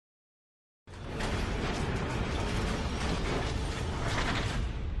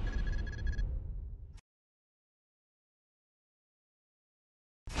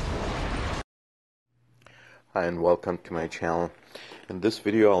Hi and welcome to my channel. In this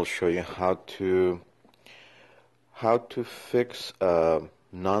video I'll show you how to fix a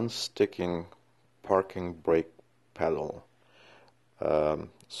non-sticking parking brake pedal.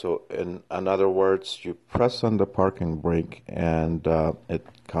 So in other words, you press on the parking brake and it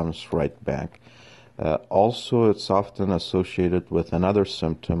comes right back. Also, it's often associated with another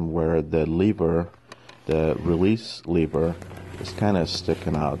symptom where the lever, the release lever, is kind of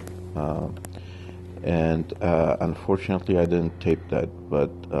sticking out. And unfortunately I didn't tape that,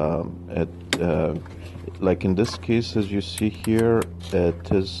 but like in this case, as you see here,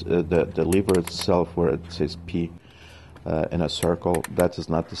 it is the lever itself where it says P in a circle, that is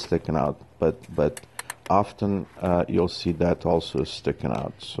not sticking out, but often you'll see that also sticking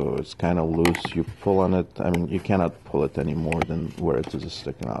out, so it's kind of loose. You pull on it, I mean you cannot pull it any more than where it is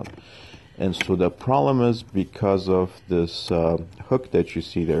sticking out. And so the problem is because of this hook that you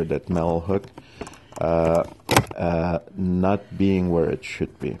see there, that metal hook, not being where it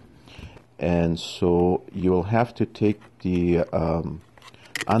should be. And so you'll have to take the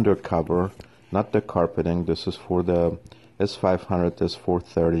undercover, not the carpeting. This is for the S500,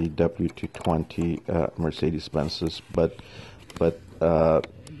 S430, W220 Mercedes Benzes, but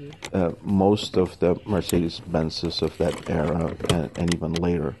most of the Mercedes Benzes of that era and even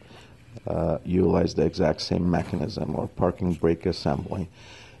later utilize the exact same mechanism or parking brake assembly.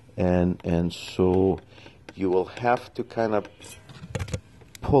 And so you will have to kind of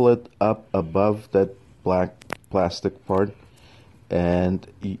pull it up above that black plastic part, and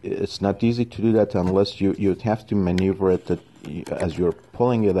it's not easy to do that unless you'd have to maneuver it as you're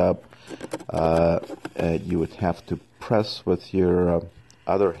pulling it up. You would have to press with your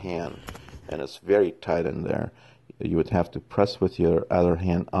other hand, and it's very tight in there. You would have to press with your other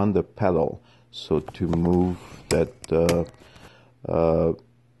hand on the pedal so to move that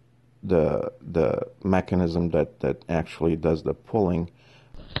the mechanism that actually does the pulling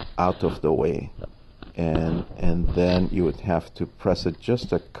out of the way, and then you would have to press it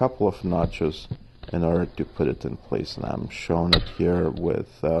just a couple of notches in order to put it in place. And I'm showing it here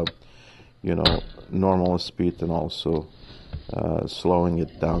with normal speed and also slowing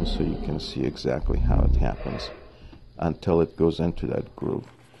it down so you can see exactly how it happens until it goes into that groove.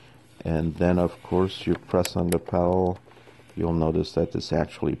 And then of course you press on the pedal, you'll notice that it's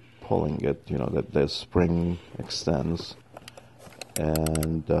actually pulling it, that the spring extends,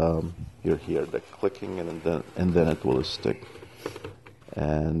 and you hear the clicking, and then it will stick.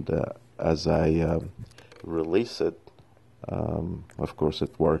 And as I release it, of course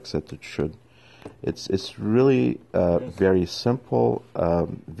it works as it should. It's really very simple,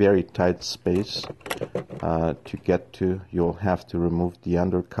 very tight space to get to. You'll have to remove the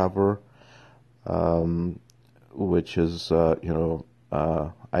undercover, which is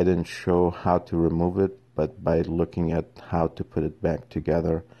I didn't show how to remove it, but by looking at how to put it back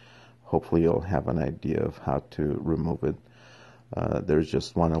together, hopefully you'll have an idea of how to remove it. There's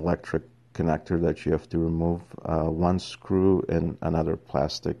just one electric connector that you have to remove, one screw, and another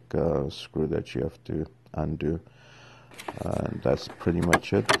plastic screw that you have to undo. And that's pretty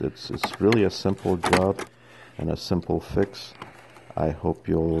much it. It's really a simple job and a simple fix. I hope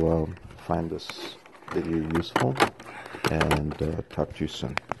you'll find this video useful, and talk to you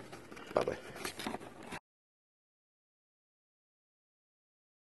soon.